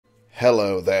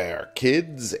Hello there,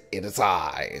 kids. It is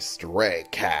I, Stray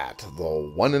Cat,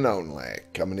 the one and only,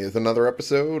 coming with another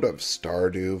episode of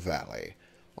Stardew Valley.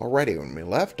 Already, when we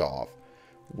left off,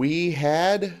 we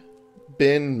had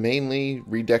been mainly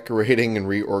redecorating and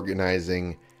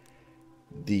reorganizing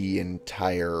the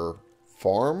entire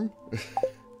farm.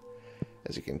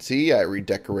 As you can see, I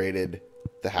redecorated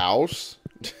the house.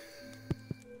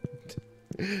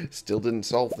 Still didn't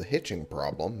solve the hitching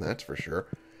problem, that's for sure.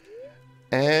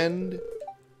 And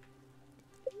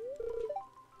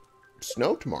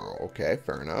snow tomorrow. Okay,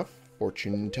 fair enough.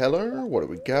 Fortune teller. What do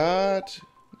we got?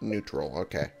 Neutral.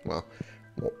 Okay, well,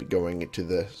 won't be going into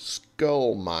the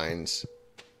skull mines.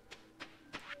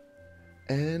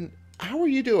 And how are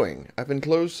you doing? I've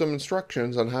enclosed some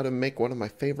instructions on how to make one of my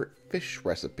favorite fish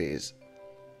recipes.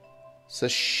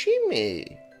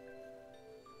 Sashimi.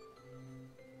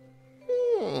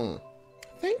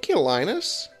 Thank you,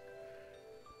 Linus.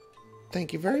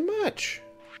 Thank you very much.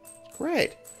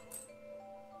 Great.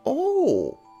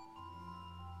 Oh.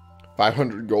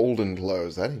 500 gold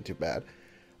enclosed. That ain't too bad.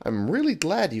 I'm really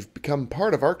glad you've become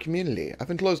part of our community.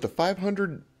 I've enclosed a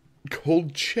 500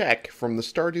 gold check from the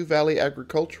Stardew Valley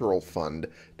Agricultural Fund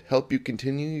to help you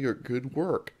continue your good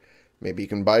work. Maybe you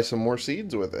can buy some more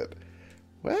seeds with it.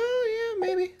 Well, yeah,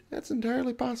 maybe. That's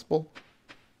entirely possible.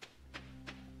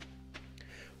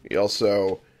 We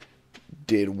also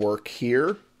did work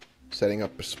here, setting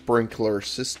up a sprinkler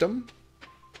system.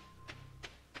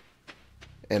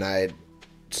 And I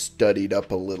studied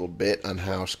up a little bit on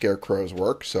how scarecrows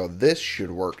work, so this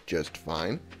should work just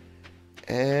fine.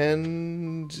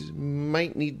 And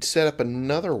might need to set up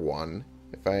another one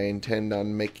if I intend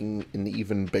on making an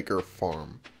even bigger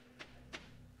farm.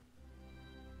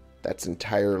 That's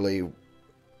entirely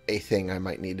a thing I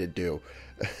might need to do.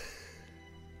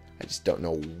 I just don't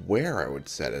know where I would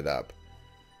set it up.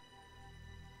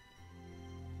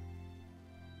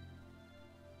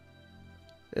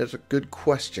 It's a good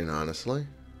question, honestly.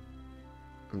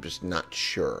 I'm just not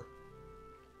sure.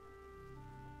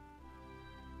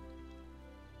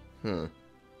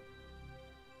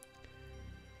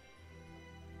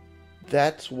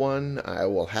 That's one I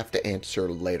will have to answer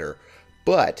later.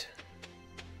 But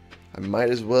I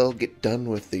might as well get done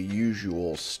with the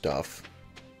usual stuff.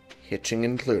 Hitching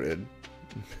included.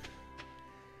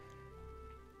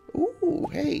 Ooh,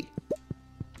 hey.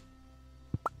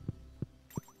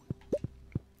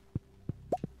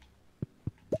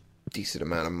 Decent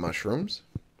amount of mushrooms.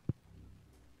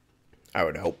 I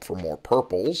would hope for more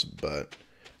purples, but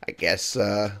I guess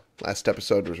last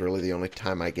episode was really the only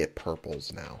time I get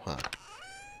purples now, huh?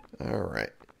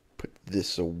 Alright. Put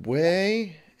this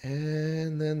away,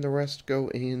 and then the rest go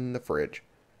in the fridge.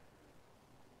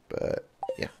 But,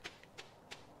 yeah.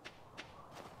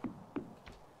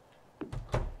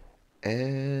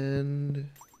 And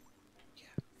yeah,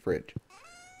 fridge.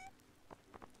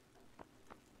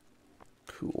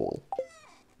 Cool.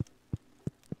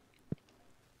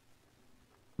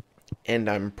 And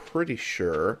I'm pretty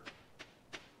sure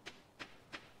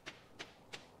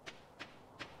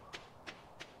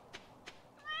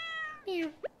there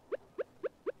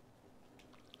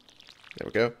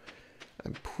we go.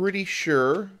 I'm pretty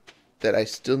sure that I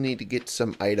still need to get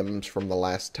some items from the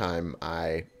last time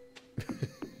I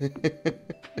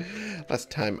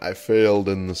failed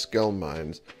in the skull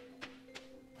mines.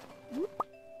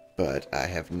 But I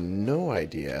have no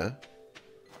idea.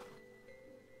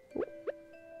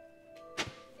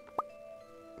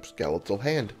 Skeletal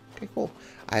hand. Okay, cool.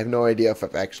 I have no idea if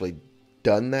I've actually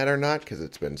done that or not, because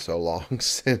it's been so long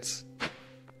since.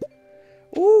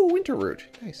 Ooh, winter root.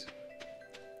 Nice.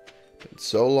 Been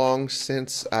so long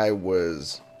since I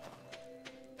was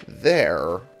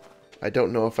there, I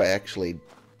don't know if I actually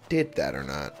did that or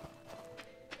not.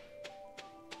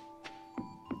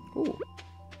 Ooh.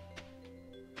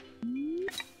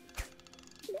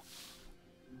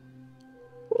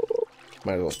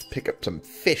 Might as well pick up some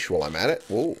fish while I'm at it.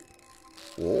 Whoa.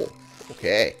 Whoa.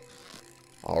 Okay.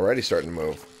 Already starting to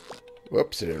move.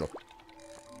 Whoops. Didn't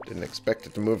expect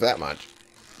it to move that much.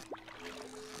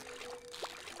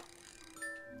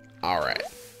 Alright.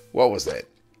 What was it?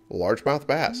 Largemouth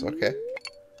bass. Okay.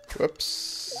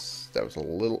 Whoops. That was a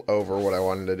little over what I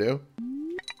wanted to do.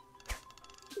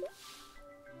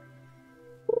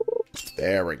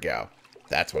 There we go.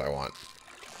 That's what I want.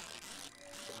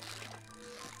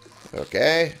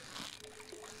 Okay.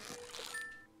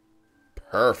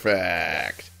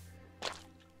 Perfect.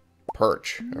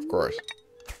 Perch, of course.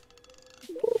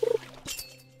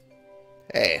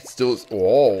 Hey, it still is.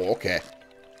 Oh, okay.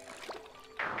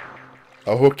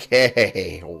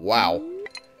 Okay. Wow.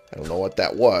 I don't know what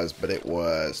that was, but it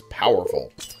was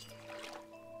powerful.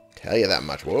 Tell you that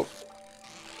much. Whoop.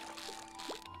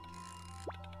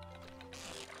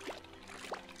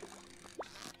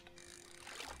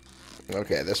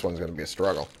 Okay, this one's going to be a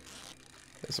struggle.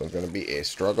 This one's going to be a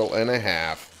struggle and a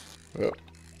half. Oh.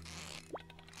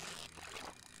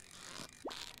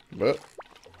 But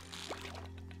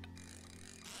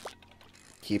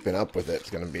keeping up with it's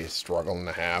going to be a struggle and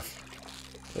a half.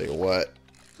 Tell you what.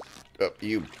 Oh,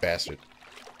 you bastard.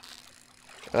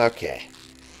 Okay.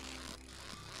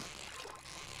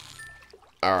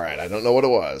 Alright, I don't know what it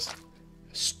was.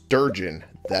 Sturgeon.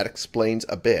 That explains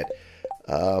a bit.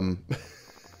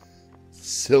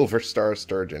 Silver star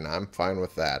sturgeon. I'm fine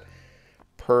with that.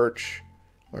 Perch.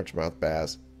 Largemouth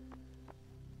bass.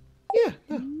 Yeah.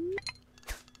 No.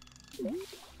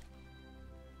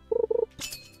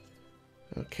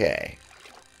 Okay.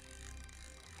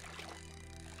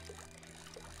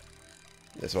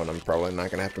 This one I'm probably not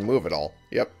going to have to move at all.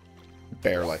 Yep.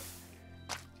 Barely.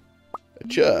 A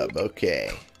chub.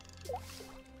 Okay.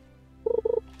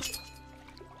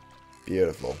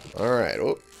 Beautiful. Alright.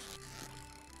 Oh.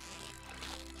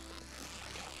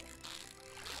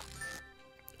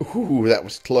 Ooh, that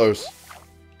was close.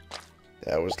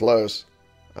 That was close.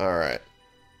 Alright.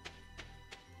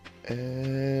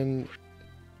 And...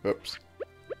 Oops.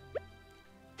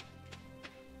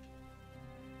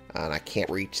 And I can't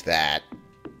reach that.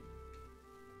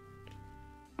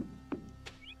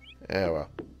 Oh, well.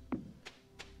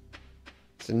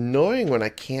 It's annoying when I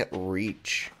can't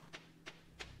reach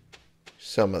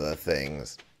some of the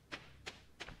things.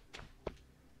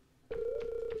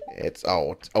 It's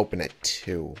open at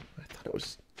 2. I thought it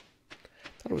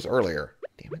was earlier.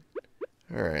 Damn it.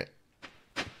 Alright.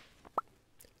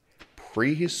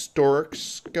 Prehistoric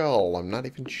skull. I'm not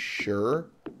even sure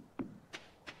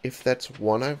if that's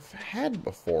one I've had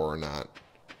before or not.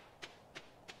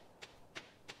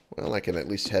 Well, I can at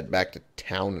least head back to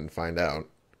town and find out.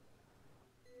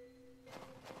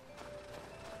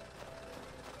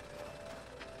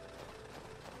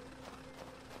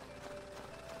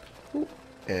 Ooh,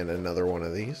 and another one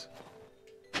of these.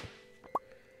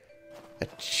 A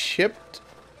chipped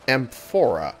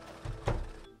amphora. I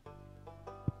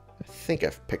think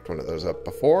I've picked one of those up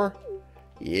before.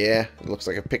 Yeah, it looks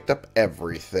like I picked up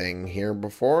everything here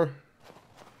before.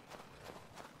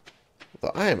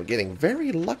 Though I am getting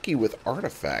very lucky with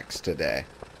artifacts today.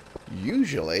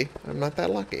 Usually, I'm not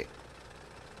that lucky.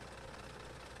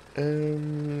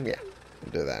 Yeah,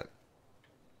 I'll do that.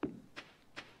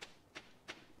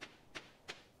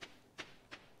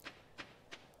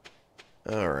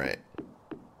 Alright.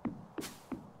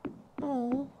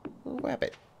 Oh, a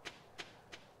rabbit.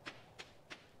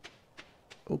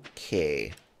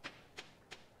 Okay.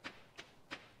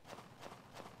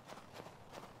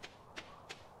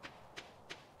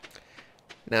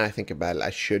 Now I think about it, I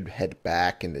should head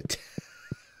back into town.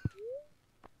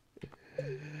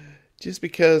 Just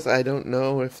because I don't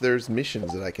know if there's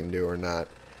missions that I can do or not.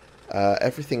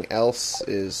 Everything else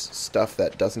is stuff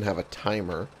that doesn't have a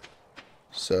timer.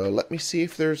 So let me see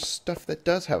if there's stuff that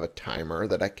does have a timer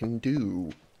that I can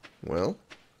do. Well,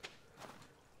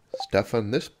 stuff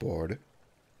on this board.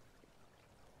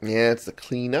 Yeah, it's the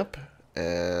cleanup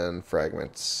and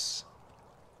fragments.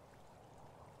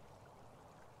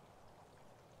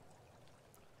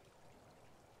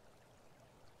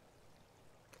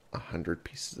 100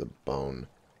 pieces of bone.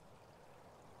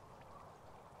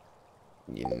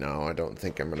 You know, I don't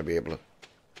think I'm going to be able to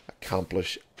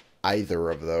accomplish either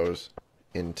of those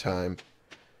in time.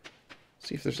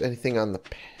 See if there's anything on the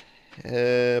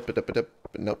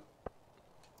nope.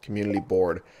 Community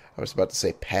board. I was about to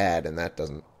say pad, and that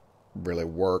doesn't really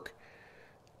work.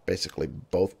 Basically,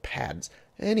 both pads.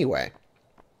 Anyway.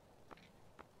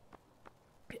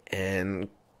 And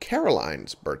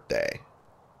Caroline's birthday.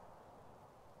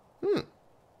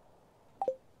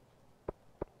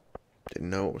 Didn't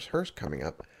know it was hers coming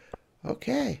up.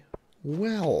 Okay.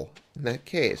 Well, in that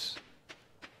case.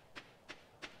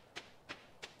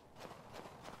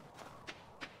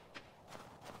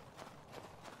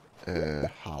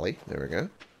 Holly. There we go.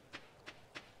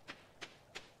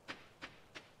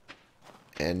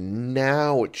 And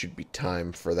now it should be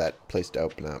time for that place to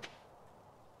open up.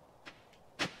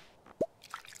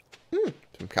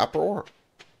 Some copper ore.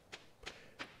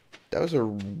 That was a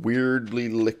weirdly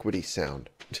liquidy sound.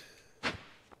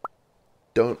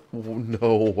 Don't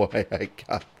know why I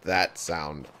got that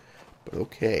sound. But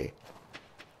okay.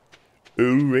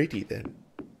 Alrighty then.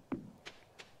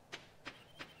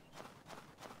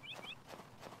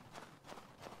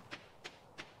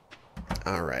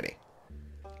 Alrighty.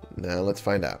 Now let's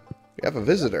find out. We have a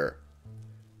visitor.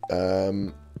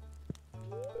 Come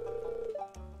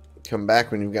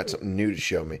back when you've got something new to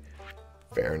show me.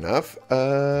 Fair enough.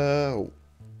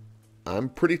 I'm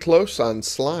pretty close on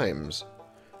slimes.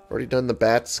 Already done the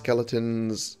bats,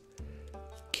 skeletons,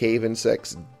 cave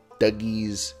insects,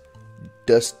 duggies,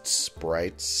 dust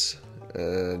sprites.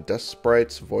 Dust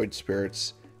sprites, void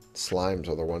spirits, slimes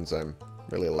are the ones I'm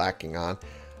really lacking on.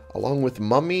 Along with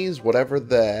mummies, whatever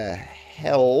the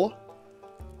hell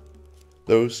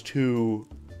those two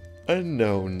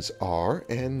unknowns are,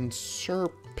 and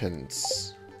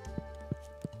serpents.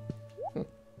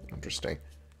 Interesting.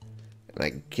 And I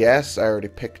guess I already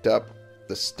picked up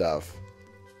the stuff.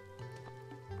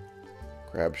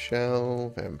 Crab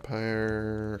shell,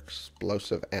 vampire,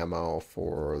 explosive ammo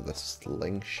for the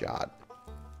slingshot.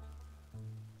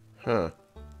 Huh.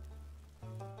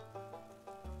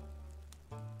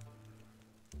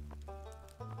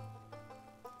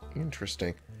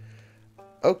 Interesting.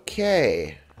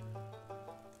 Okay.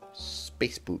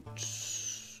 Space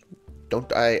boots.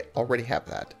 Don't I already have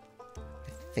that?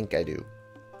 I think I do.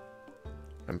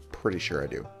 I'm pretty sure I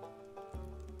do.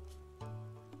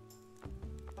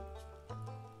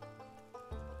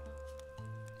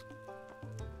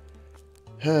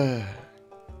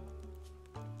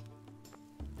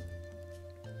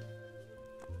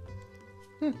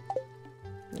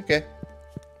 Okay.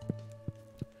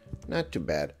 Not too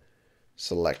bad.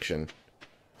 Selection.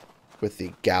 With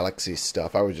the galaxy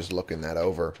stuff, I was just looking that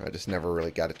over. I just never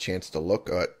really got a chance to look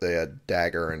at the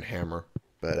dagger and hammer.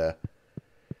 But,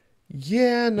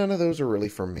 yeah, none of those are really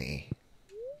for me.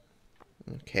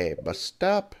 Okay, bus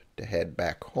stop to head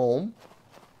back home.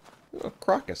 Oh,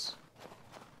 Crocus.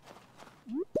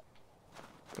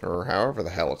 Or however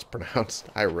the hell it's pronounced.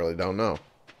 I really don't know.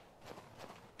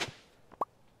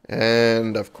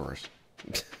 And, of course,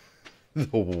 the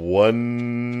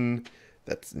one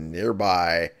that's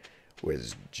nearby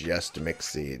was just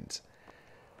mixed seeds.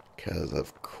 Because,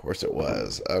 of course, it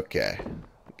was. Okay.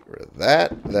 Get rid of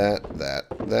that.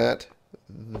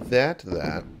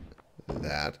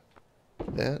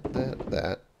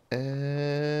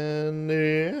 And,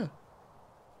 yeah.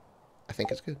 I think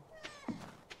it's good.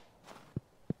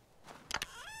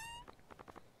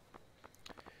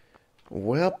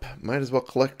 Welp, might as well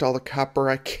collect all the copper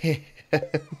I can.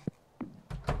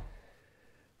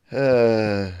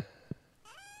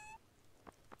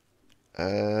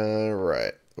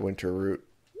 Alright. Winter root.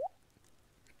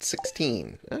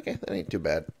 16. Okay, that ain't too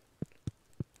bad.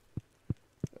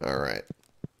 Alright.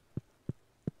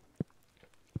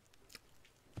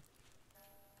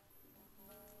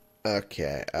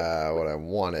 Okay, what I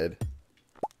wanted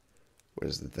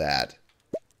was that.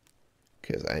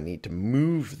 Because I need to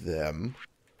move them.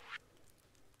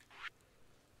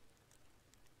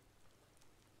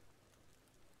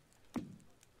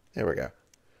 There we go.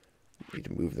 Need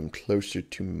to move them closer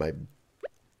to my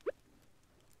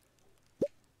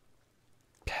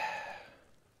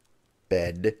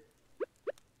bed.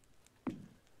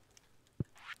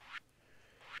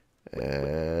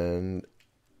 And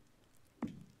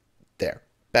there.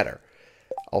 Better.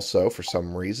 Also, for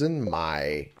some reason,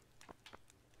 my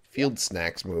field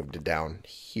snacks moved down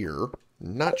here.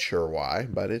 Not sure why,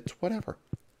 but it's whatever.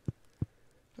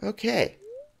 Okay.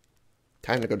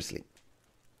 Time to go to sleep.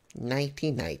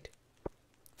 Nighty-night.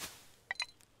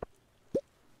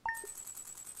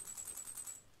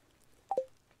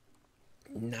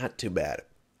 Not too bad.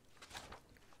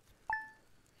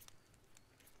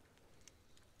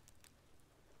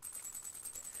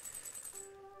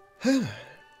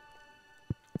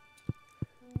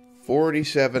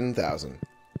 $47,000.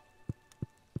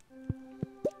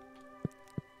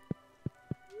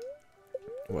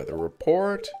 Weather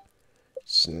report.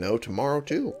 Snow tomorrow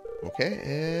too. Okay,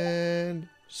 and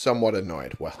somewhat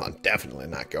annoyed. Well, I'm definitely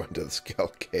not going to the Skull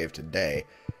Cave today.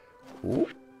 Ooh.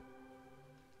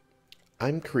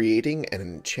 I'm creating an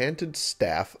enchanted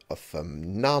staff of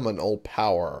phenomenal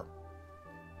power.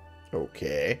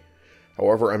 Okay.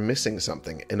 However, I'm missing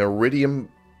something. An iridium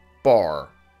bar.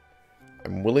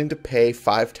 I'm willing to pay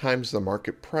 5 times the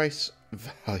market price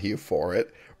value for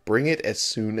it. Bring it as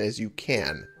soon as you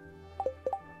can.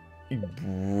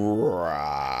 Right.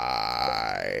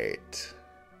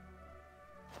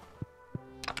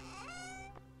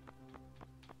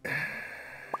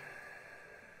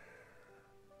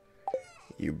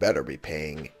 You better be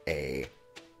paying a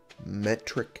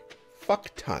metric fuck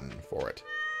ton for it.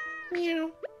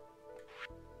 Meow.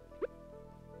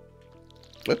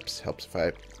 Whoops, helps if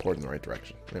I pour it in the right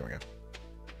direction. There we go.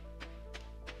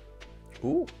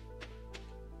 Ooh.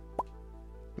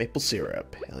 Maple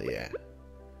syrup. Hell yeah.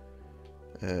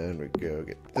 And we go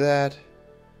get that.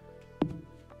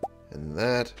 And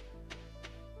that.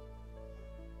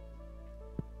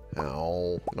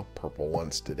 Oh, no purple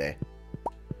ones today.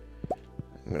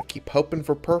 I'm gonna keep hoping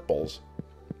for purples.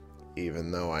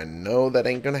 Even though I know that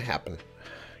ain't gonna happen.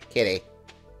 Kitty.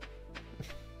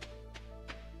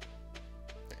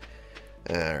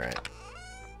 Alright.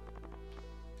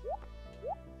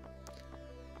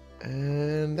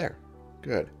 And there.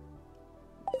 Good.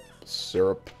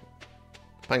 Syrup.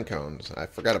 Pine cones. I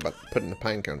forgot about putting the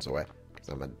pine cones away. Because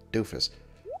I'm a doofus.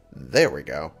 There we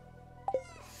go.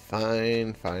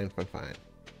 Fine, fine, fine, fine.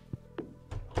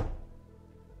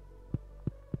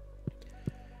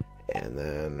 And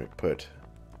then we put...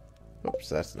 Oops,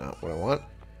 that's not what I want.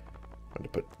 I want to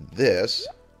put this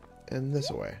and this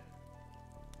away.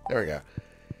 There we go.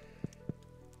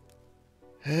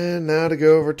 And now to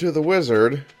go over to the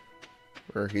wizard,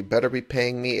 where he better be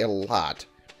paying me a lot.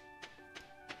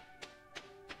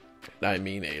 I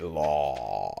mean a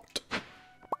lot.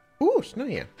 Ooh, snow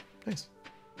yam. Nice.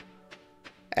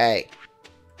 Hey.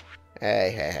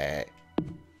 Hey, hey, hey.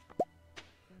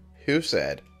 Who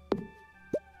said?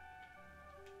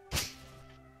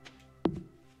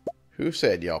 Who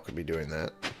said y'all could be doing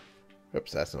that?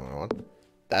 Oops, that's not what I want.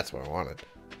 That's what I wanted.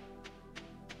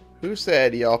 Who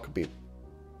said y'all could be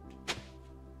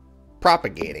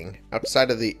propagating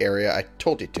outside of the area I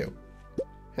told you to?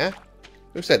 Huh?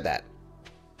 Who said that?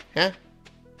 Huh?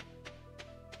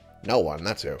 No one,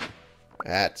 that's who.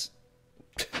 That's...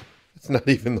 It's not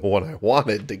even the one I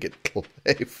wanted to get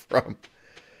clay from.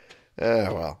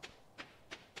 Ah, well.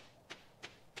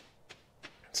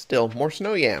 Still, more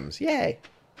snow yams. Yay!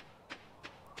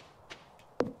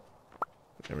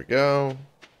 There we go.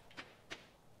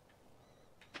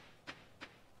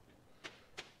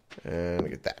 And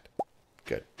look at that.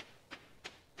 Good.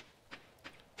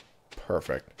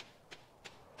 Perfect.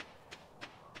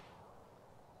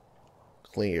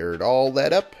 Cleared all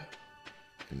that up.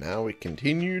 And now we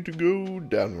continue to go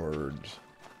downwards.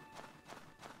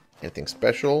 Anything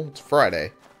special? It's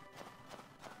Friday.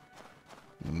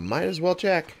 Might as well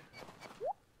check.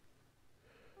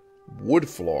 Wood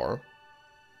floor.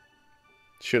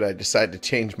 Should I decide to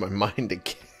change my mind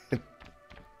again?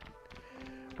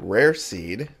 Rare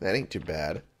seed. That ain't too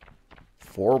bad.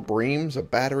 4 breams, a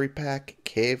battery pack,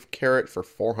 cave carrot for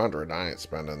 400. I ain't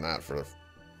spending that for the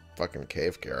fucking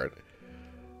cave carrot.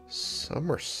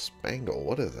 Summer spangle.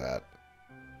 What is that?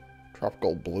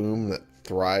 Tropical bloom that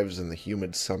thrives in the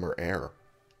humid summer air.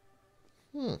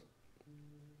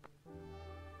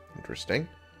 Interesting.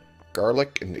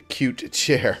 Garlic and a cute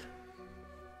chair.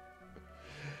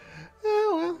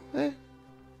 Oh, well, eh.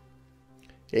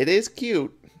 It is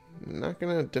cute. I'm not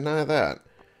gonna deny that.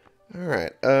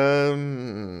 Alright,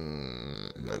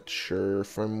 not sure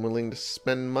if I'm willing to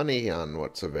spend money on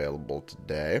what's available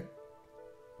today.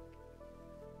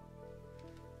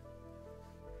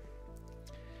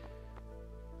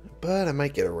 But I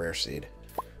might get a rare seed.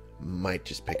 Might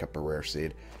just pick up a rare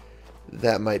seed.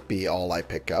 That might be all I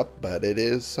pick up, but it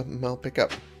is something I'll pick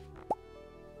up.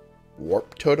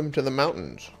 Warp totem to the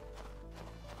mountains.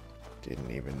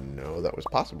 Didn't even know that was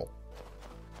possible.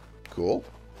 Cool.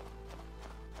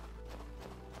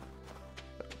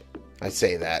 I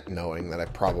say that knowing that I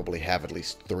probably have at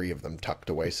least 3 of them tucked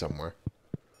away somewhere.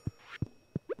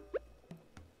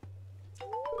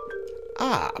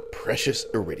 Ah, precious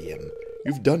iridium.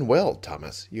 You've done well,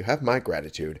 Thomas. You have my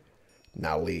gratitude.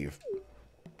 Now leave.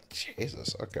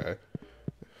 Jesus, okay.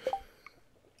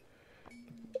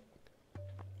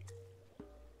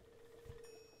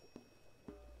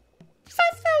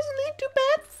 5,000 ain't too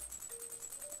bad.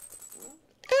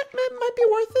 It might be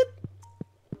worth it.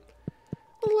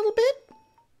 A little bit.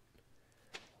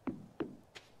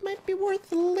 Might be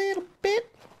worth a little bit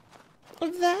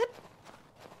of that.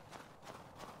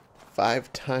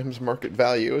 5 times market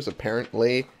value is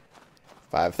apparently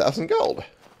 5,000 gold.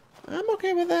 I'm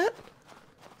okay with that.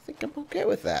 I think I'm okay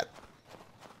with that.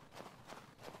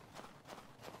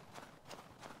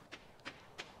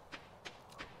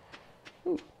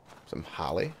 Ooh, some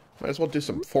holly. Might as well do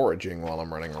some foraging while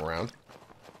I'm running around.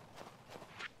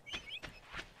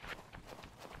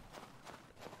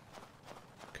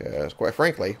 Because, quite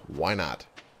frankly, why not?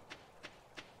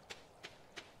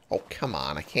 Oh, come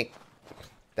on. I can't...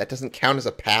 That doesn't count as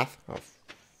a path? Oh,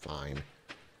 fine.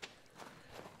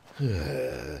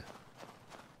 It's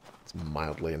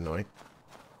mildly annoying.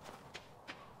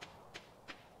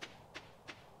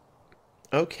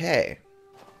 Okay.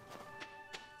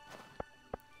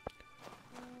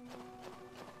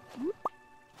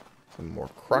 Some more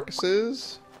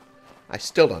crocuses. I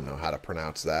still don't know how to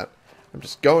pronounce that. I'm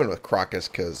just going with crocus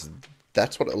because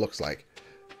that's what it looks like.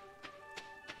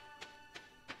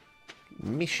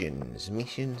 Missions,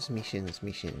 missions, missions,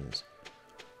 missions.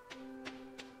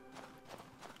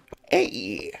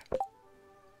 Hey!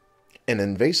 An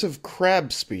invasive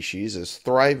crab species is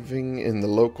thriving in the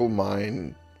local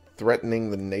mine,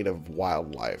 threatening the native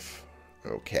wildlife.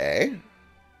 Okay.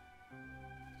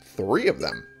 3 of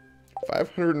them.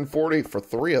 540 for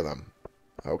 3 of them.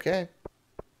 Okay.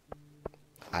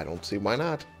 I don't see why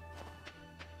not.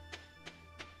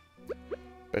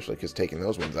 Especially because taking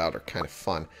those ones out are kind of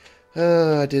fun.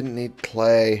 I didn't need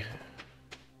clay.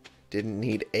 Didn't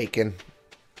need Aiken.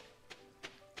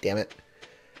 Damn it.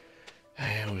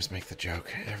 I always make the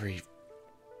joke. Every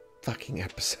fucking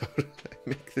episode, I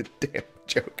make the damn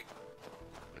joke.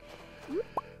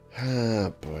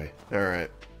 Oh, boy.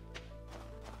 Alright.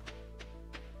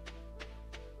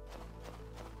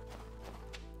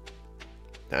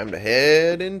 Time to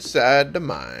head inside the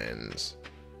mines.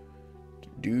 To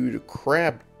do the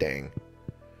crab thing.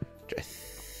 Which I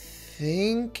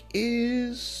think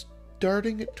is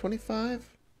starting at 25?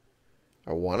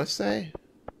 I want to say.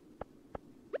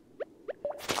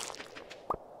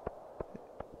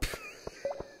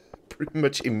 Pretty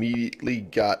much immediately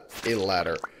got a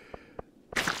ladder.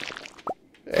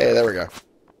 Hey, there we go.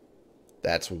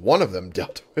 That's one of them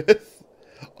dealt with.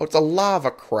 Oh, it's a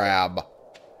lava crab.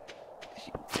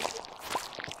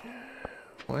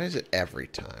 Why is it every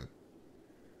time?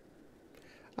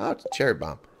 Oh, it's a cherry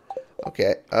bomb.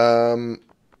 Okay, well,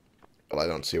 I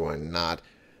don't see why not.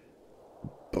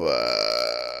 But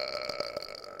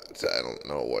I don't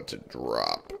know what to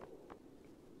drop.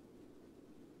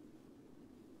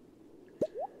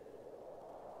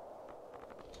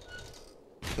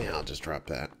 Yeah, I'll just drop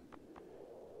that.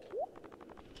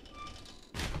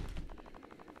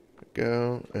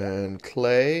 Go. And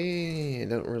clay. I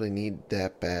don't really need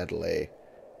that badly.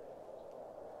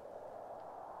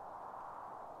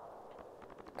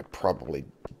 I probably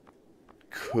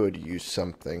could use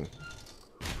something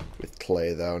with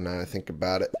clay, though, now I think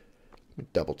about it. Let me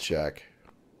double check.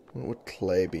 What would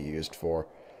clay be used for?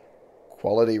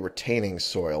 Quality retaining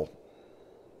soil.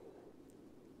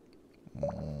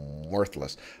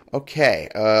 Worthless. Okay,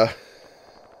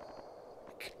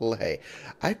 clay.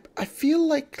 I feel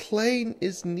like clay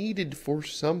is needed for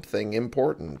something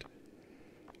important.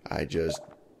 I just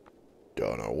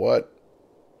don't know what.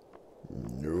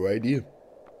 No idea.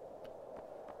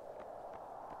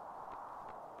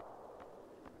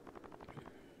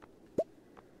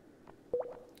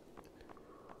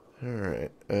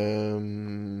 Alright, no,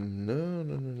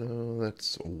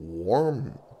 that's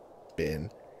worm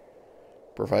bin.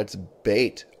 Provides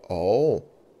bait. Oh.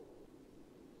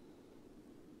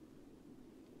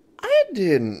 I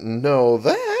didn't know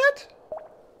that.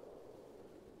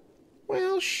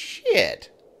 Well,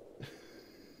 shit.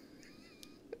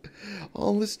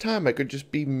 All this time I could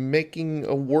just be making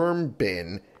a worm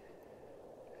bin.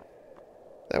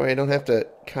 That way I don't have to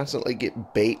constantly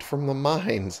get bait from the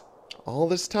mines. All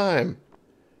this time.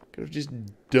 Could have just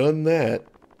done that.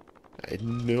 I had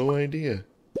no idea.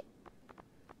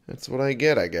 That's what I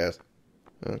get, I guess.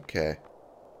 Okay.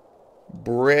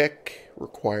 Brick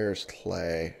requires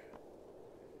clay.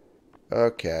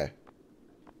 Okay.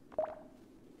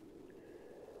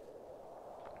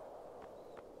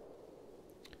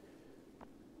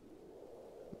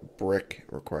 Brick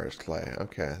requires clay.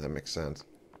 Okay, that makes sense.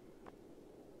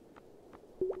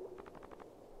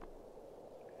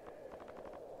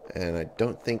 And I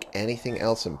don't think anything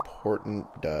else important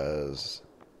does.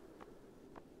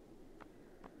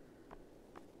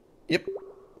 Yep.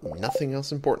 Nothing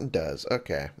else important does.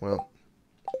 Okay, well.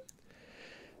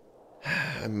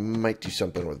 I might do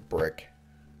something with brick.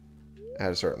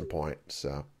 At a certain point,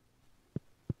 so.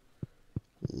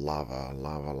 Lava.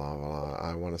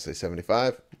 I want to say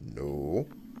 75. No.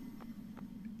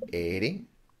 80.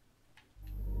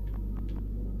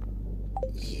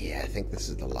 Yeah, I think this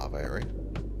is the lava area.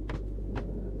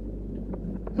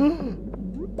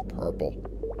 Purple.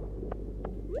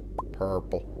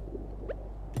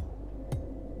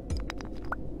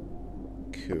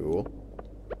 Cool.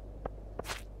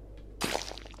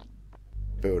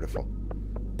 Beautiful.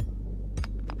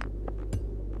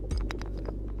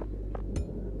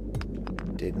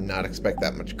 Did not expect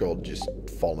that much gold just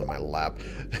fall in my lap.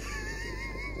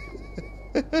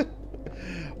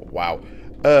 Wow.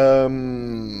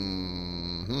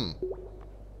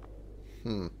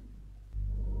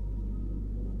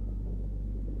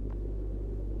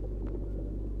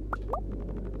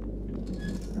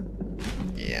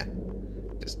 Yeah.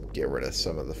 Just get rid of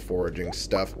some of the foraging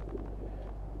stuff.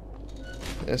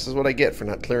 This is what I get for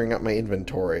not clearing up my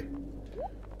inventory.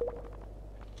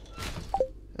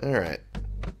 Alright.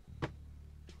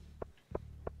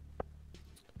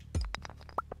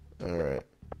 Alright.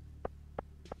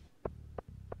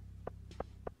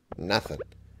 Nothing.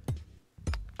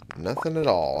 Nothing at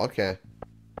all. Okay.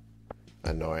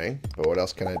 Annoying. But what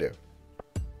else can I do?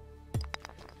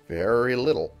 Very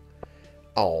little.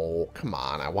 Oh, come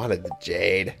on. I wanted the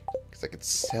jade. Because I could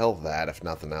sell that if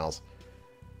nothing else.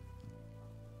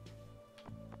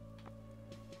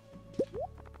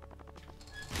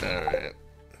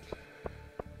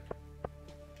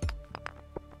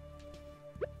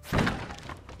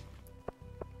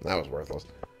 That was worthless.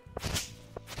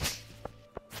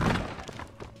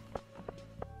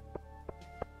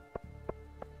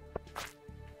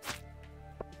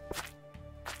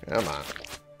 Come on.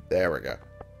 There we go.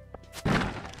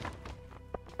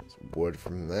 Some wood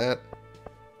from that.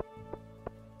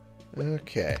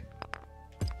 Okay.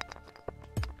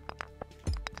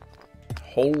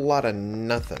 Whole lot of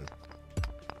nothing.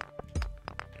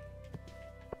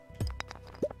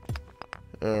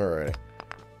 Alright.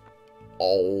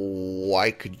 Oh,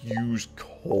 I could use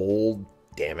coal.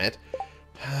 Damn it.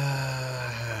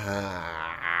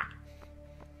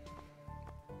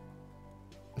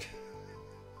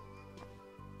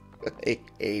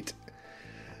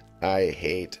 I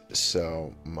hate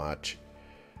so much.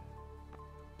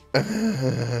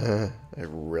 I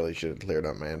really should have cleared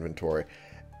out my inventory.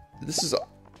 This is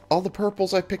all the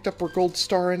purples I picked up were gold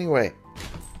star anyway.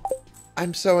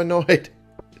 I'm so annoyed.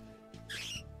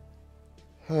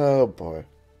 Oh boy.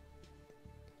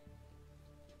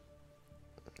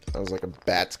 Sounds like a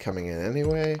bat's coming in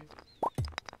anyway.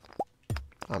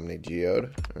 Omni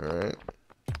geode. Alright.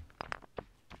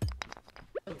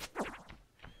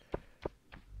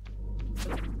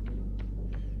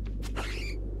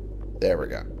 There we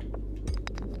go.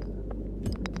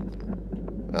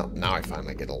 Well, now I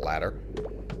finally get a ladder.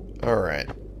 Alright.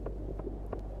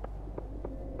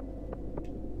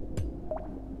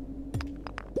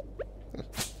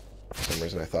 For some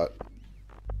reason I thought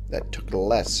that took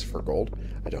less for gold.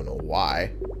 I don't know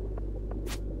why.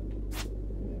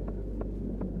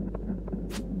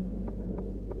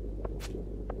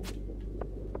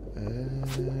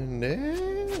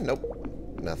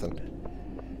 Nope. Nothing.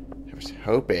 I was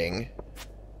hoping...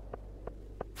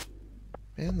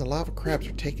 Man, the lava crabs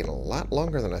are taking a lot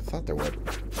longer than I thought they would.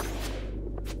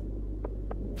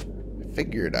 I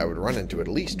figured I would run into at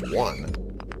least one.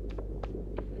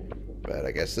 But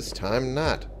I guess this time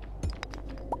not.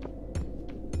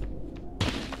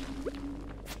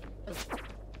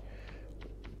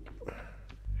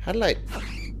 How did I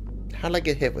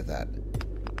get hit with that?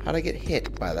 How did I get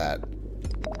hit by that?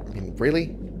 I mean, really?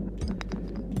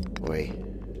 Boy.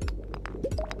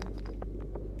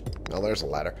 Well, there's a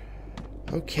ladder.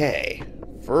 Okay.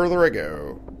 Further I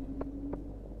go.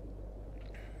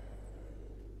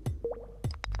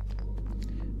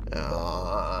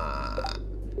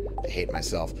 I hate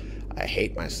myself. I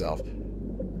hate myself.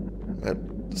 That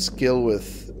skill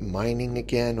with mining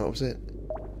again. What was it?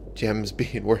 Gems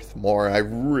being worth more. I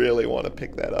really want to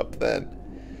pick that up then.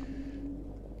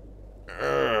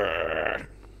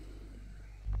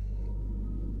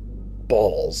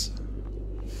 Balls.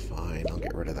 Fine, I'll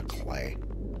get rid of the clay.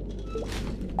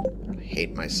 I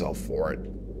hate myself for it.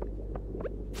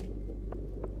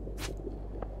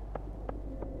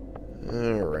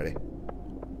 Alrighty.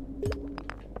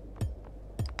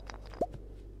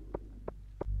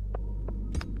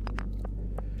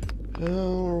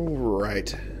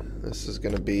 Alright. This is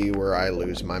going to be where I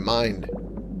lose my mind.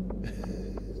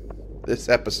 This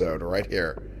episode right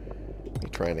here. Me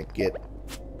trying to get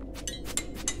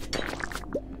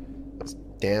those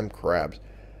damn crabs.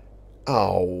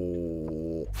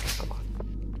 Oh, come on.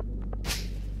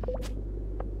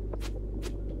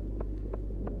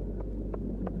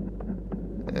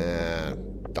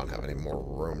 Don't have any more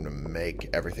room to make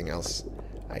everything else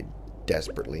I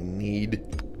desperately need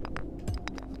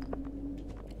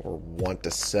or want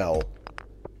to sell.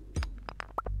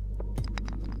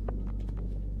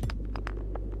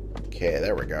 Okay,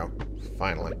 there we go.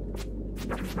 Finally.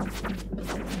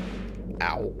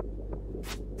 Ow.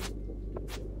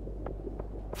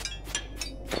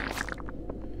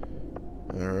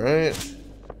 Alright.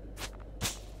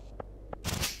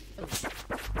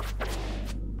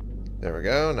 There we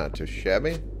go. Not too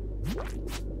shabby.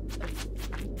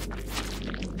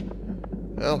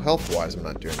 Well, health-wise, I'm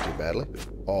not doing too badly.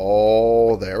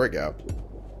 Oh, there we go.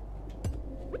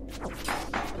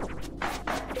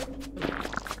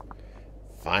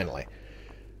 Finally.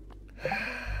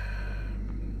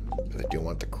 But I do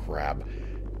want the crab.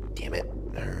 Damn it.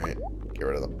 Alright. Get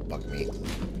rid of the bug meat.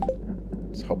 I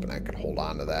was hoping I could hold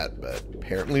on to that, but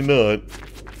apparently not.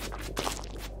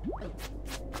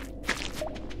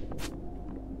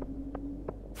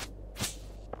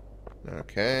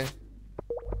 Okay.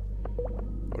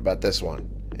 What about this one?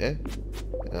 Yeah?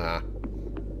 Ah.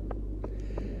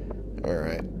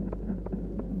 Alright.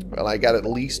 Well, I got at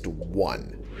least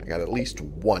one. I got at least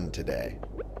one today.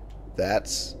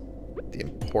 That's the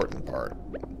important part.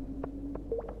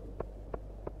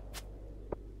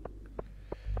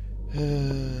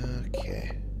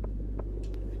 Okay.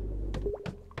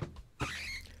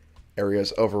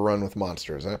 Area's overrun with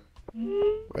monsters, huh?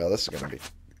 Well, this is gonna be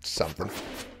something.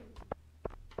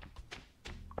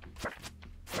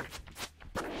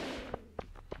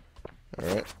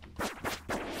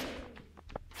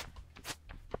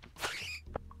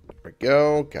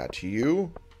 go. Got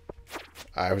you.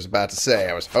 I was about to say,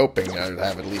 I was hoping I'd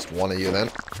have at least one of you then.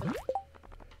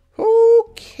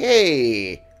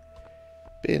 Okay.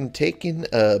 Been taking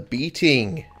a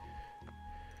beating.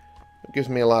 It gives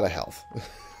me a lot of health.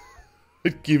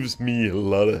 It gives me a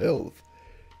lot of health.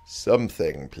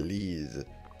 Something, please.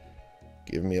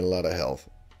 Give me a lot of health.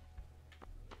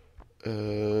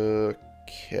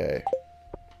 Okay.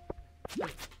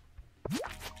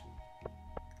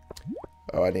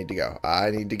 Oh, I need to go. I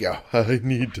need to go. I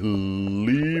need to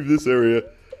leave this area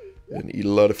and eat a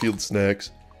lot of field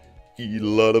snacks. Eat a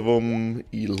lot of them.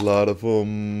 Eat a lot of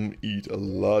them. Eat a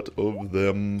lot of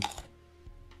them.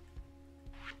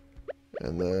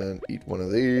 And then eat one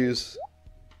of these.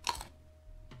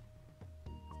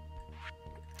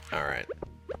 Alright.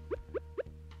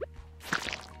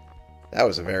 That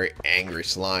was a very angry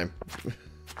slime.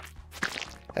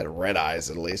 Had red eyes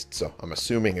at least, so I'm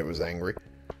assuming it was angry.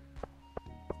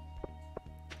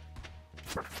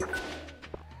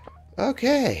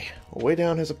 Okay, a way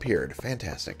down has appeared.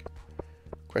 Fantastic.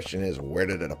 Question is, where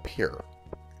did it appear?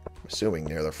 I'm assuming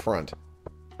near the front.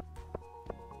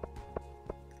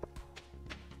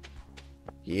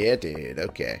 Yeah, it did.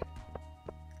 Okay.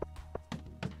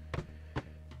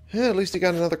 At least he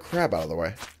got another crab out of the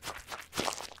way.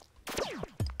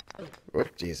 Oh,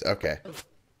 jeez. Okay.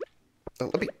 Oh,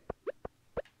 let me...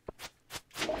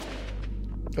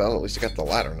 Well, at least I got the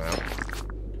ladder now.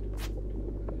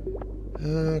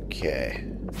 Okay.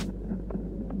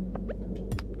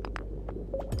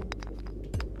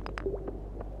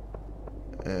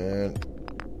 And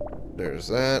there's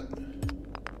that.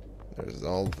 There's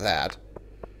all that.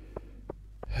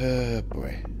 Oh,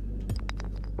 boy.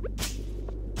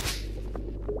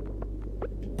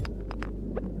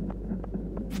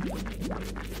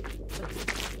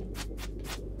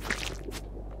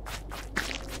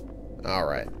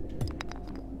 Alright.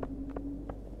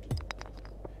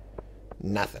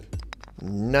 Nothing.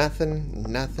 Nothing,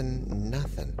 nothing,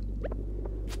 nothing.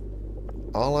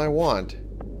 All I want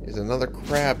is another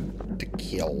crab to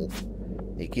kill.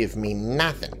 They give me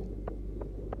nothing.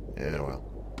 Yeah, well.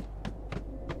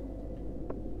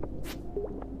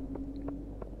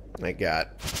 I got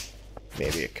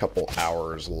maybe a couple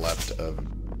hours left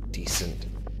of decent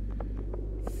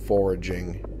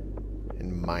foraging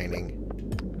and mining.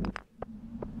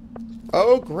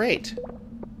 Oh, great.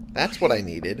 That's what I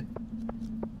needed.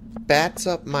 Bats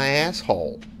up my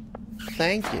asshole.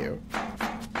 Thank you.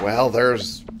 Well,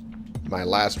 there's my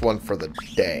last one for the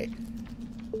day.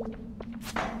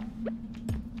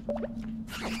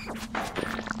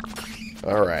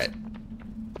 Alright.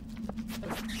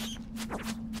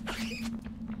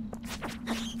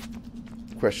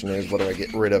 Question is, what do I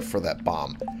get rid of for that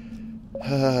bomb?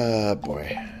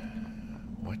 Boy.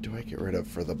 What do I get rid of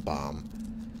for the bomb?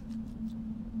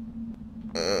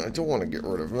 I don't want to get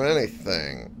rid of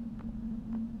anything.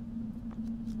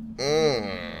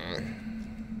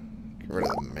 Get rid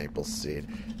of the maple seed.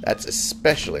 That's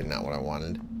especially not what I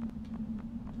wanted.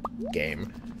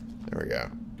 Game. There we go.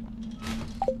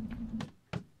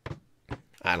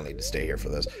 I don't need to stay here for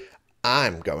this.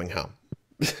 I'm going home.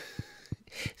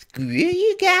 Screw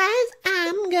you guys,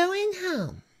 I'm going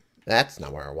home. That's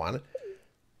not where I wanted.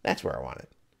 That's where I wanted.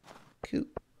 Cool.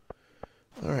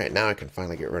 Alright, now I can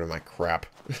finally get rid of my crap.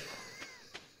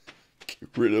 Get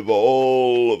rid of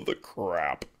all of the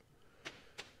crap.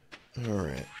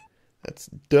 Alright. That's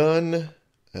done.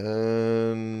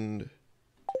 And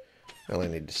I only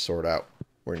need to sort out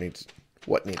what needs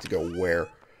to go where.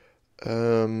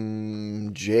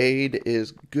 Jade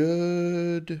is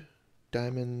good.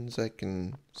 Diamonds, I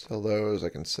can sell those. I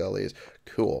can sell these.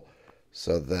 Cool.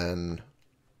 So then...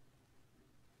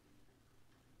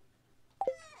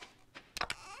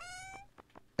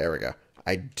 There we go.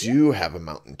 I do have a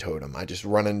mountain totem. I just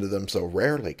run into them so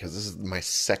rarely because this is my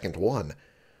second one.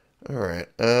 Alright.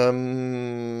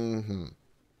 Then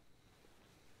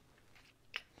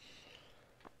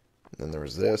there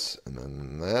was this, and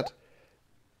then that.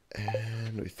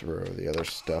 And we throw the other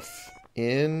stuff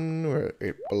in where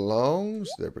it belongs.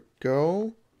 There we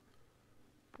go.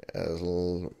 As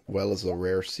well as a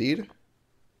rare seed.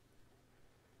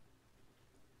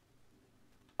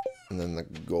 And then the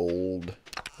gold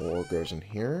ore goes in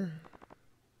here.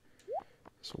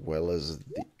 As well as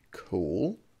the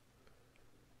coal.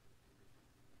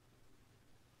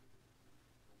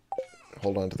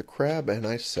 Hold on to the crab and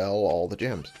I sell all the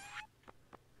gems.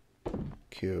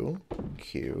 Q,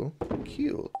 Q,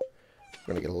 Q. I'm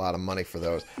going to get a lot of money for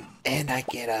those. And I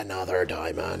get another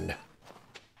diamond.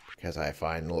 Because I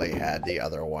finally had the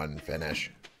other one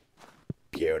finish.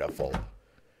 Beautiful.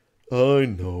 I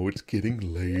know, it's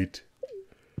getting late.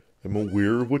 I'm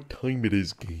aware of what time it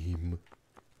is, game.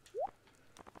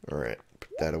 Alright, put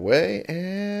that away,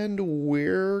 and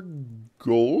we're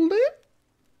golden?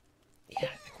 Yeah,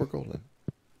 I think we're golden.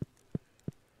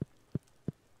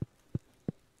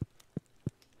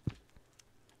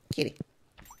 Kitty.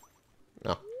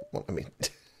 No, won't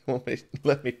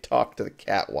let me talk to the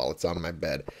cat while it's on my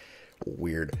bed.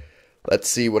 Weird. Let's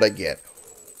see what I get.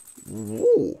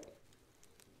 Whoa.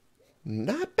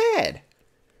 Not bad.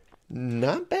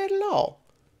 Not bad at all.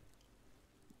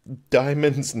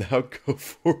 Diamonds now go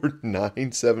for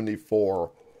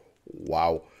 $9.74.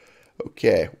 Wow.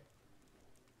 Okay.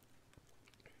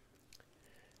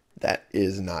 That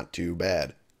is not too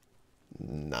bad.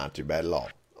 Not too bad at all.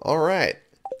 All right.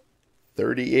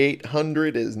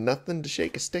 3,800 is nothing to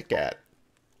shake a stick at.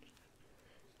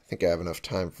 I think I have enough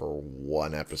time for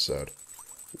one episode.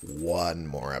 One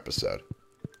more episode.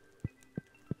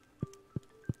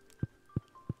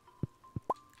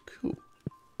 Cool.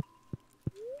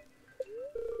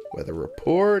 Weather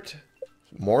report.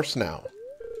 More snow.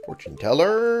 Fortune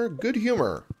teller. Good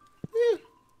humor.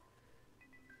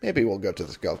 Maybe we'll go to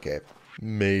the Skull Cave.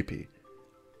 Maybe.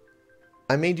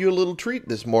 I made you a little treat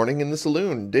this morning in the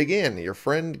saloon. Dig in. Your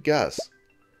friend Gus.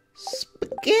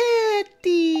 Spaghetti!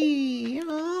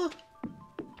 Huh?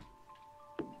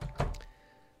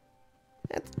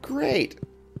 That's great.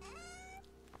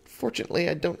 Fortunately,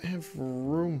 I don't have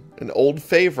room. An old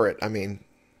favorite. I mean,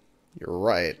 you're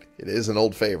right. It is an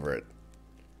old favorite.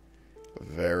 A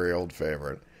very old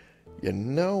favorite. You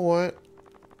know what?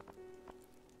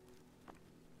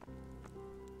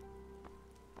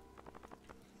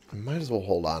 I might as well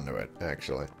hold on to it,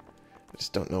 actually. I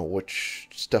just don't know which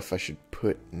stuff I should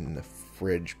put in the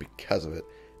fridge because of it.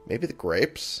 Maybe the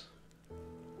grapes?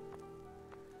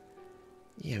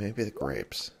 Yeah, maybe the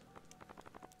grapes.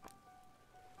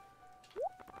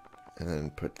 And then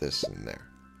put this in there.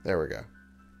 There we go.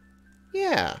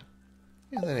 Yeah.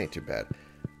 Yeah, that ain't too bad.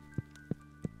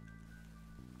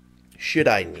 Should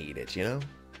I need it, you know?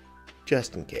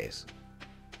 Just in case.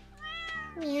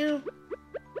 Meow.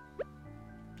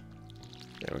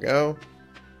 There we go.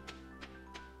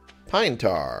 Pine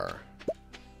tar.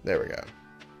 There we go.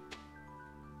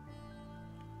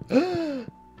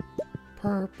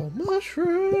 Purple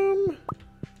mushroom.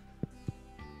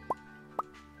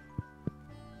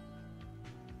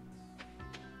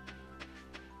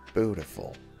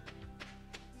 Beautiful.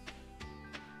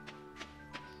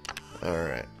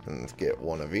 Alright, let's get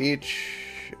one of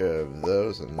each of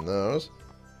those and those.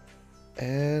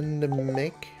 And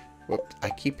make... Whoops, I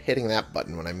keep hitting that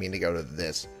button when I mean to go to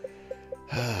this.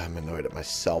 I'm annoyed at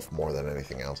myself more than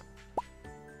anything else.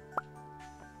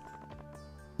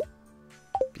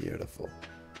 Beautiful.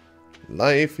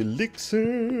 Life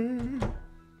elixir.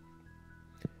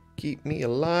 Keep me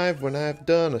alive when I've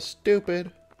done a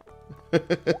stupid.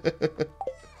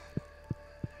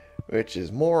 Which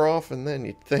is more often than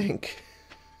you'd think.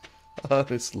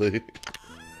 Honestly.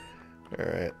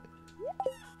 Alright.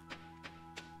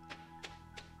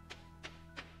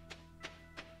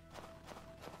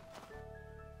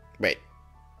 Wait.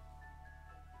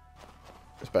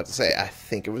 I was about to say, I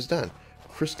think it was done.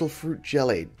 Crystal fruit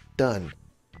jelly. Done.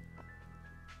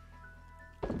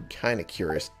 I'm kind of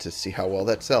curious to see how well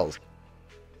that sells.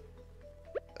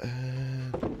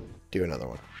 Do another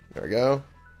one. There we go.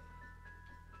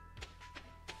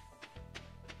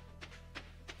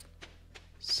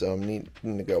 So I'm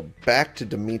needing to go back to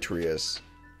Demetrius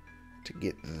to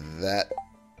get that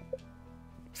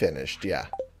finished. Yeah.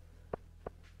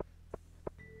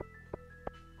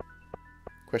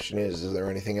 Question is there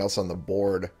anything else on the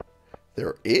board?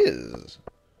 There is.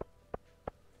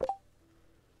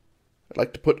 I'd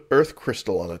like to put earth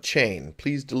crystal on a chain.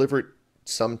 Please deliver it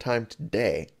sometime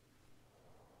today.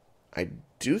 I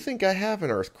do think I have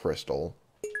an earth crystal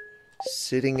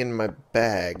sitting in my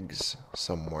bags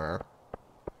somewhere.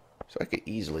 So I could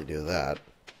easily do that.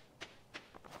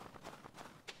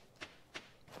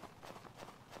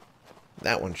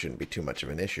 That one shouldn't be too much of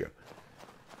an issue.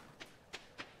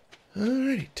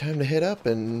 Alrighty, time to head up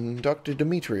and talk to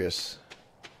Demetrius.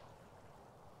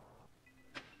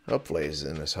 Hopefully he's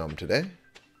in his home today.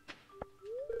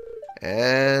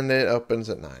 And it opens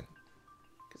at 9.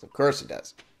 Because of course it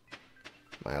does.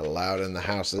 Am I allowed in the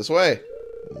house this way?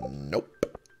 Nope.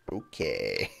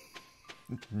 Okay.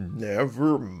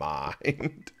 Never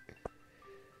mind.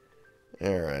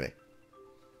 Alrighty.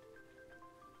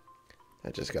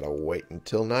 I just gotta wait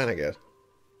until 9, I guess.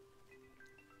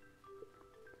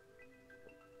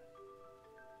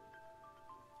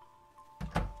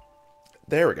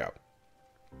 There we go.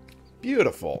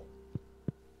 Beautiful.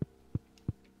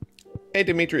 Hey,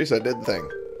 Demetrius, I did the thing.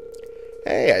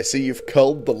 Hey, I see you've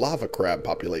culled the lava crab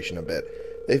population a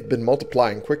bit. They've been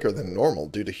multiplying quicker than normal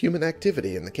due to human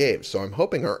activity in the caves, so I'm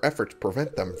hoping our efforts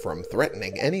prevent them from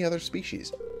threatening any other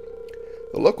species.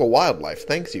 The local wildlife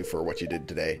thanks you for what you did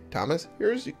today. Thomas,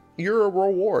 here's your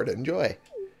reward. Enjoy.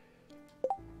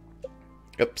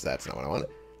 Oops, that's not what I wanted.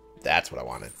 That's what I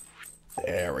wanted.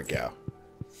 There we go.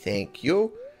 Thank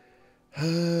you.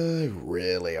 I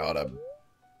really ought to...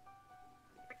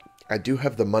 I do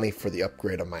have the money for the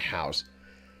upgrade of my house.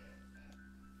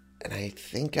 And I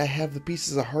think I have the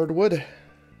pieces of hardwood.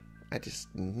 I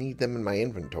just need them in my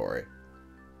inventory.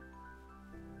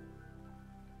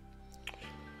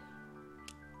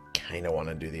 Kind of want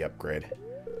to do the upgrade.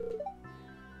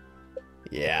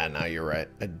 Yeah, now you're right.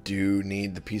 I do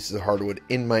need the pieces of hardwood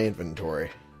in my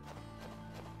inventory.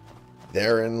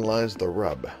 Therein lies the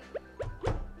rub.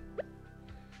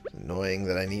 It's annoying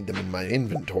that I need them in my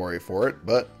inventory for it,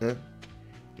 but it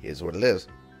is what it is.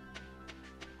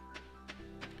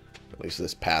 At least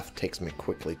this path takes me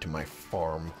quickly to my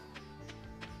farm.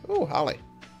 Oh, holly.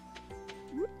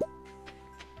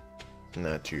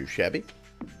 Not too shabby.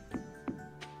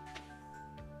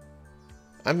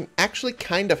 I'm actually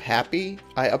kind of happy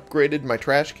I upgraded my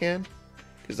trash can,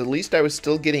 because at least I was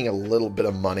still getting a little bit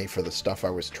of money for the stuff I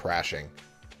was trashing.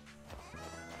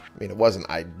 I mean, it wasn't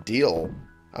ideal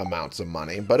amounts of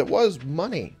money, but it was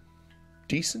money.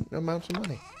 Decent amounts of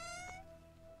money.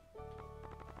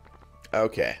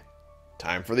 Okay.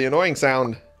 Time for the annoying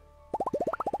sound.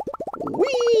 Whee!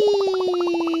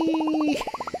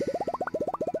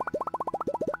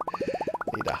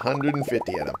 Need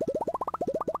 150 of them.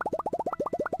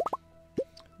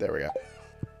 There we go.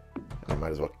 I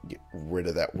might as well get rid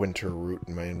of that winter root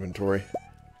in my inventory.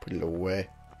 Put it away.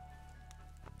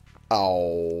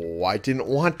 Oh, I didn't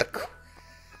want the crabs.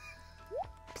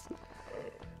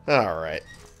 Alright.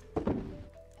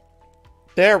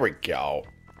 There we go.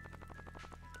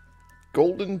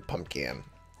 Golden pumpkin.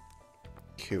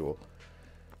 Cool.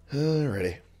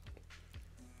 Alrighty.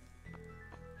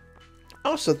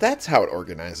 Oh, so that's how it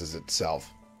organizes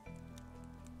itself.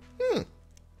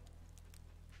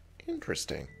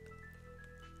 Interesting.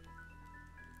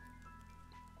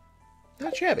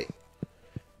 Not shabby.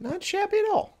 Not shabby at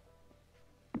all.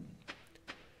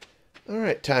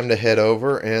 Alright, time to head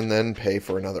over and then pay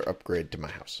for another upgrade to my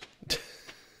house.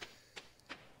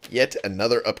 Yet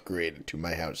another upgrade to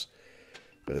my house.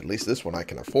 But at least this one I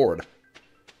can afford.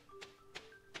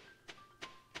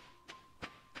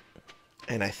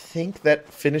 And I think that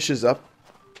finishes up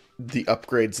the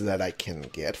upgrades that I can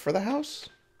get for the house.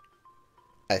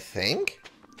 I think?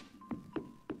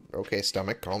 Okay,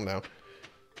 stomach, calm down.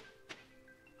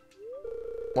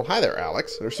 Well, hi there,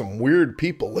 Alex. There's some weird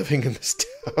people living in this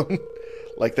town.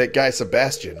 Like that guy,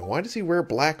 Sebastian. Why does he wear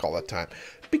black all the time?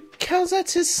 Because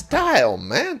that's his style,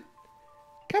 man.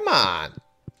 Come on.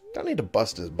 Don't need to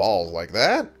bust his balls like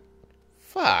that.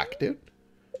 Fuck, dude.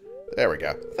 There we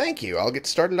go. Thank you. I'll get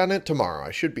started on it tomorrow.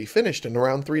 I should be finished in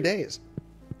around 3 days.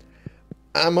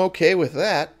 I'm okay with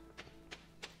that.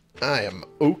 I am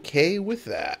okay with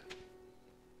that.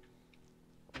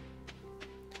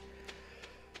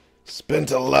 Spent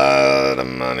a lot of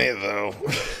money, though.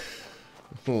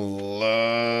 A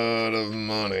lot of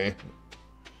money.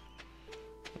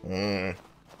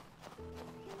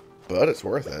 But it's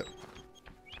worth it.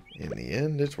 In the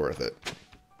end, it's worth it.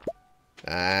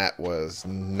 That was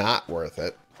not worth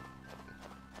it.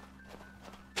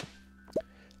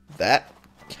 That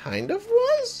kind of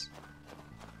was?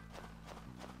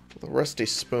 The rusty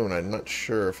spoon, I'm not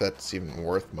sure if that's even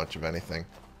worth much of anything.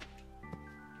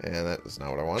 And that is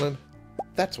not what I wanted.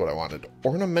 That's what I wanted.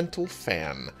 Ornamental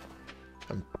fan.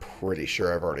 I'm pretty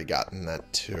sure I've already gotten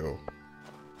that too.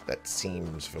 That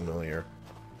seems familiar.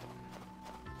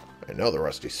 I know the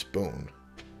rusty spoon.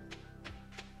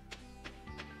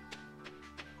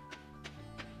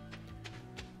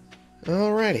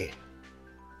 Alrighty.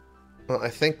 Well, I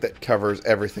think that covers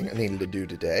everything I needed to do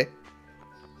today.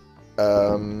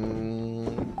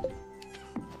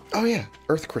 Oh yeah,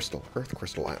 earth crystal. Earth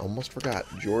crystal. I almost forgot.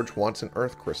 George wants an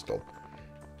earth crystal.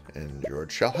 And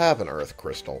George shall have an earth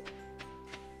crystal.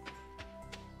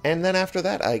 And then after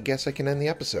that, I guess I can end the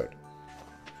episode.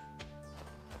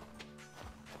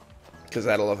 Because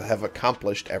that'll have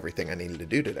accomplished everything I needed to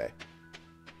do today.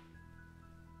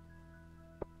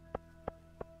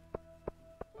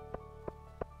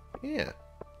 Yeah,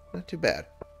 not too bad.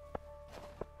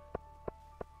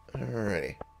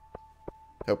 Alrighty.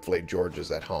 Hopefully George is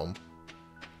at home.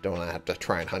 Don't want to have to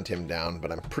try and hunt him down,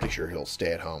 but I'm pretty sure he'll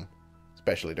stay at home.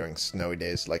 Especially during snowy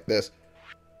days like this.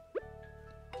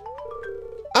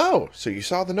 Oh, so you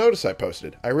saw the notice I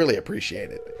posted. I really appreciate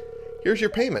it. Here's your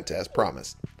payment, as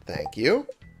promised. Thank you.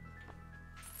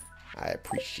 I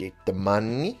appreciate the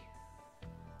money.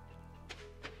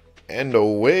 And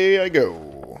away I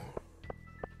go.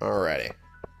 Alrighty.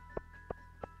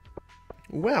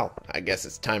 Well, I guess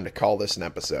it's time to call this an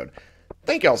episode.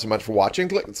 Thank you all so much for watching.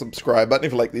 Click the subscribe button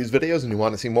if you like these videos and you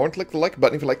want to see more, and click the like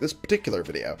button if you like this particular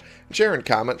video. And share and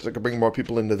comment so I can bring more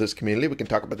people into this community. We can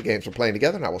talk about the games we're playing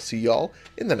together, and I will see y'all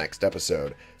in the next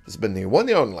episode. This has been the one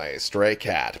and only Stray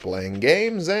Cat, playing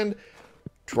games and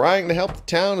trying to help the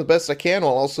town as best I can,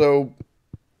 while also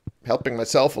helping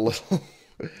myself a little.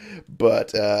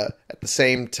 But at the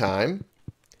same time,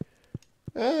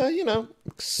 you know,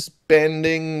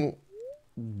 expanding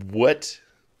what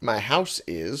my house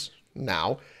is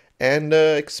now, and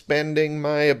expanding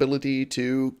my ability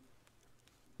to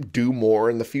do more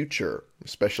in the future,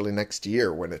 especially next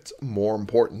year when it's more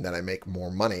important that I make more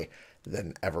money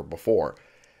than ever before.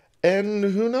 And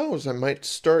who knows, I might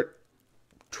start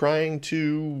trying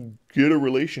to get a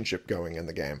relationship going in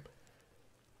the game.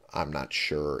 I'm not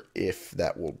sure if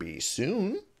that will be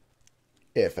soon,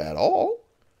 if at all,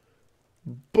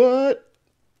 but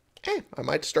I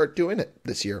might start doing it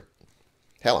this year.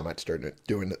 Hell, I might start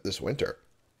doing it this winter.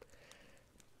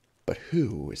 But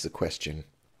who is the question?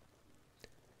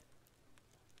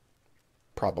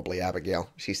 Probably Abigail.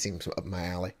 She seems up my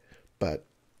alley. But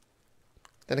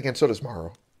then again, so does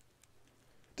Morrow.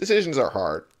 Decisions are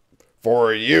hard.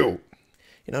 For you.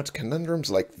 You know, it's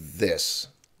conundrums like this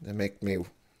that make me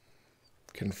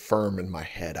confirm in my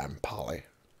head I'm poly.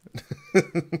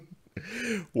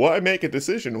 Why make a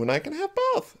decision when I can have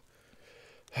both?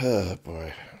 Oh,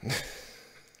 boy.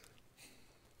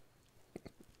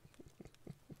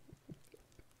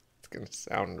 Gonna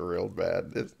sound real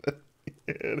bad, isn't it?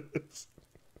 It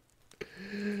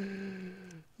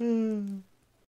is.